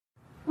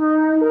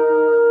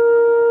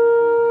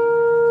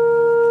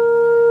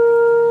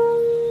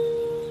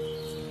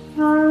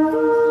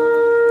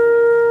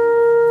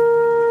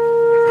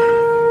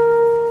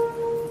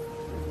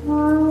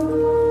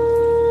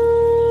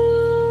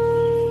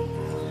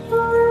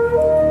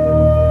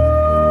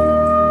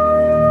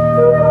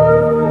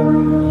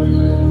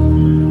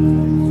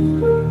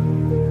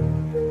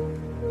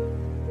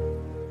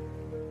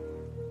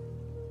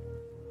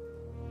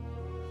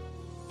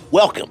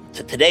Welcome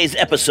to today's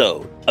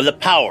episode of The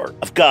Power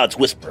of God's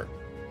Whisper,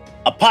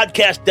 a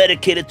podcast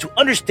dedicated to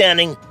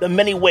understanding the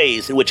many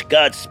ways in which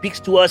God speaks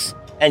to us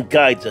and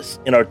guides us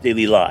in our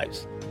daily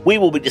lives. We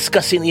will be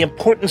discussing the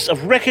importance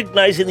of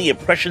recognizing the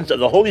impressions of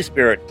the Holy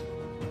Spirit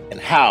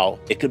and how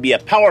it can be a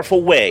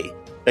powerful way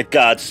that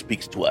God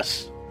speaks to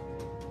us.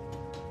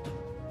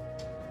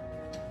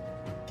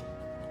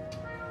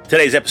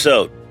 Today's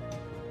episode,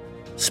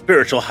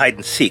 Spiritual Hide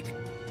and Seek,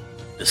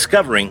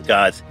 Discovering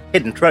God's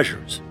Hidden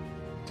Treasures.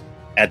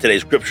 And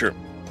today's scripture,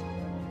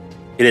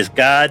 it is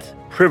God's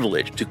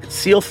privilege to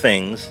conceal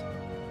things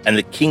and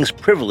the king's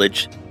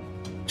privilege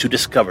to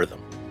discover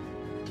them.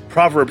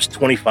 Proverbs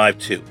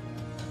 25:2.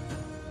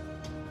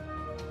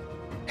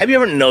 Have you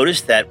ever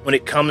noticed that when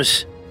it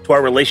comes to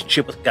our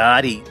relationship with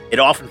God, it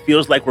often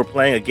feels like we're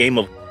playing a game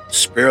of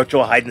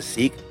spiritual hide and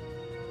seek?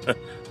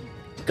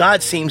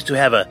 God seems to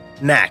have a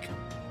knack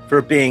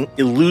for being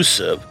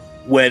elusive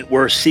when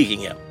we're seeking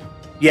Him,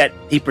 yet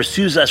He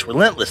pursues us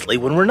relentlessly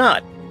when we're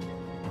not.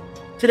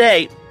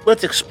 Today,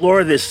 let's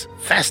explore this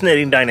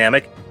fascinating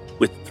dynamic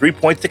with 3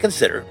 points to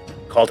consider,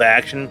 call to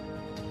action,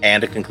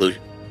 and a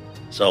conclusion.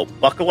 So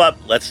buckle up,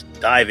 let's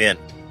dive in.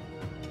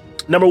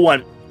 Number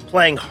 1,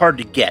 playing hard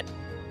to get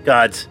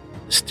God's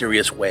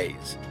mysterious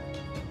ways.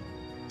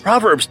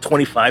 Proverbs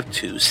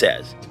 25:2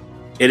 says,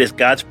 "It is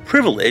God's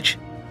privilege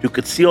to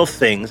conceal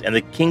things and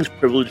the king's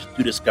privilege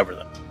to discover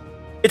them."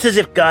 It's as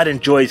if God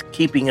enjoys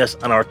keeping us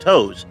on our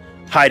toes,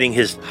 hiding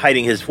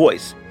his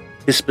voice,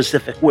 His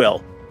specific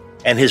will,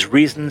 and His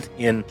reasons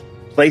in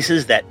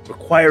places that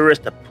require us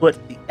to put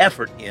the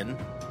effort in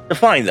to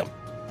find them.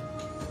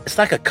 It's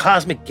like a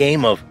cosmic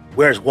game of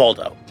Where's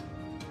Waldo,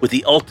 with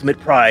the ultimate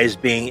prize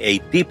being a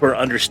deeper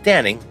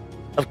understanding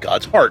of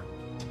God's heart.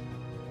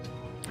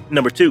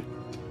 Number 2,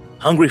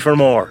 hungry for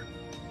more,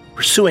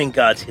 pursuing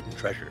God's hidden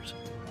treasures.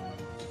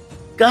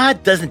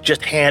 God doesn't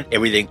just hand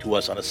everything to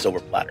us on a silver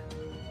platter.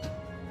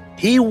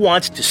 He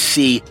wants to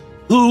see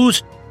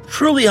who's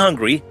truly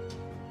hungry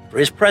for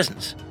His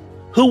presence,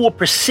 who will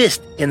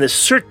persist in the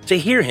search to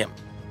hear Him,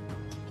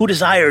 who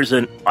desires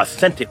an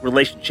authentic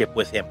relationship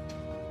with Him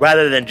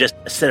rather than just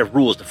a set of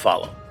rules to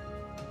follow.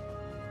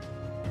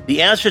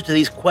 The answers to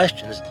these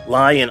questions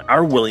lie in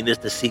our willingness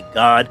to seek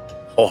God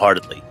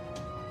wholeheartedly,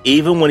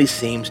 even when He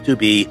seems to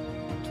be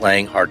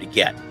playing hard to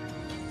get.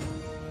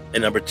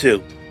 And number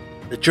 2,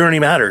 the journey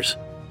matters,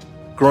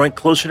 growing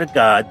closer to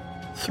God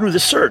through the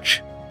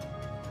search.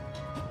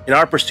 In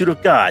our pursuit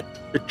of God,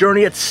 the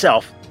journey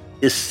itself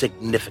is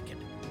significant.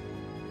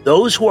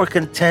 Those who are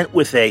content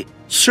with a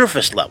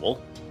surface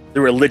level,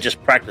 the religious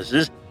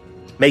practices,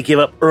 may give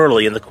up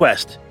early in the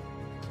quest.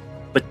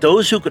 But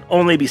those who could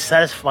only be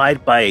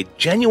satisfied by a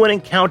genuine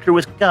encounter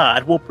with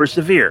God will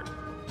persevere,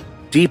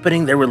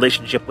 deepening their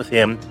relationship with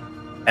Him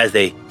as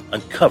they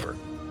uncover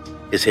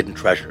His hidden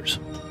treasures.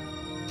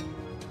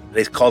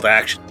 Today's call to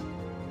action.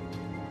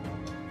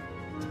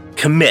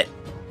 Commit.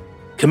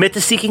 Commit to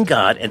seeking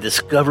God and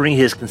discovering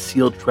His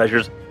concealed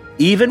treasures,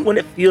 even when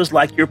it feels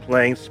like you're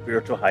playing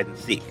spiritual hide and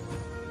seek.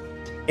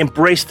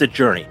 Embrace the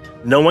journey,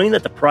 knowing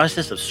that the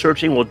process of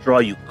searching will draw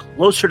you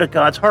closer to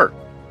God's heart.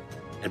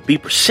 And be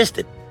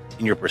persistent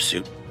in your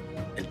pursuit.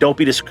 And don't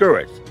be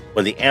discouraged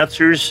when the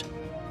answers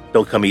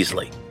don't come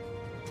easily.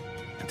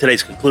 And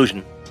today's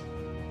conclusion.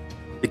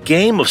 The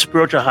game of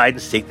spiritual hide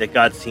and seek that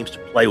God seems to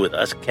play with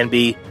us can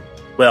be,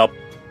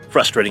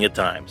 frustrating at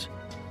times.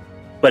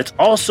 But it's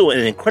also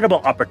an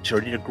incredible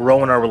opportunity to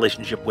grow in our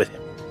relationship with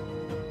Him.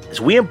 As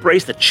we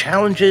embrace the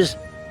challenges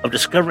of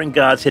discovering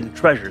God's hidden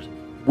treasures,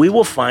 we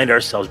will find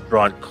ourselves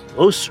drawn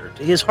closer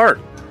to His heart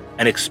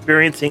and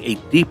experiencing a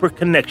deeper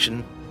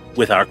connection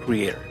with our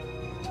Creator.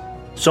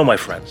 So, my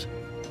friends,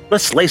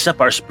 let's lace up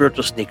our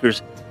spiritual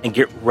sneakers and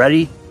get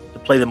ready to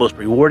play the most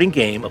rewarding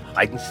game of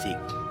hide and seek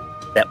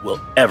that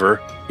we'll ever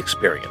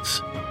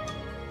experience.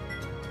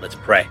 Let's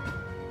pray.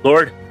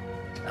 Lord,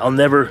 I'll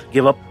never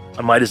give up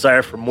on my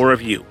desire for more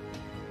of You,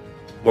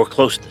 more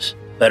closeness,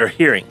 better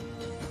hearing,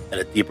 and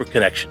a deeper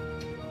connection.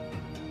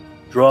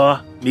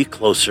 Draw me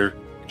closer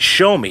and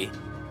show me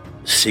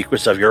the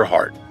secrets of Your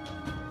heart.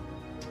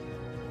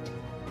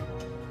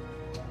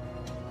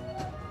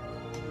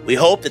 We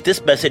hope that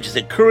this message has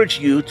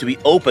encouraged you to be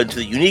open to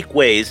the unique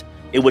ways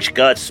in which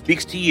God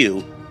speaks to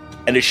you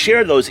and to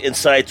share those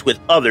insights with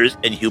others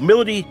in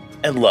humility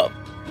and love.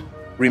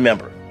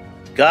 Remember,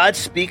 God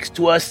speaks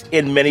to us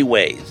in many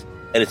ways,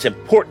 and it's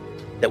important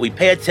that we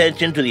pay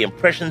attention to the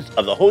impressions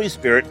of the Holy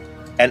Spirit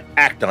and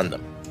act on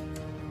them.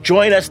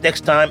 Join us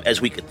next time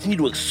as we continue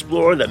to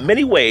explore the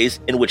many ways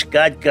in which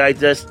God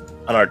guides us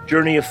on our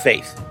journey of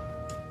faith.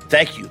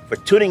 Thank you for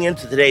tuning in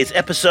to today's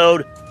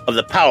episode of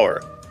The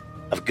Power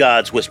of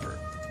God's Whisper.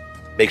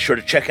 Make sure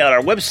to check out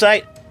our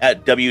website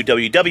at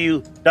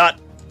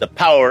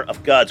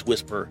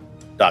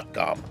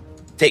www.thepowerofgodswhisper.com.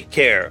 Take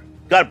care,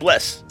 God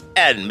bless,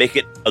 and make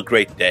it a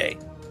great day.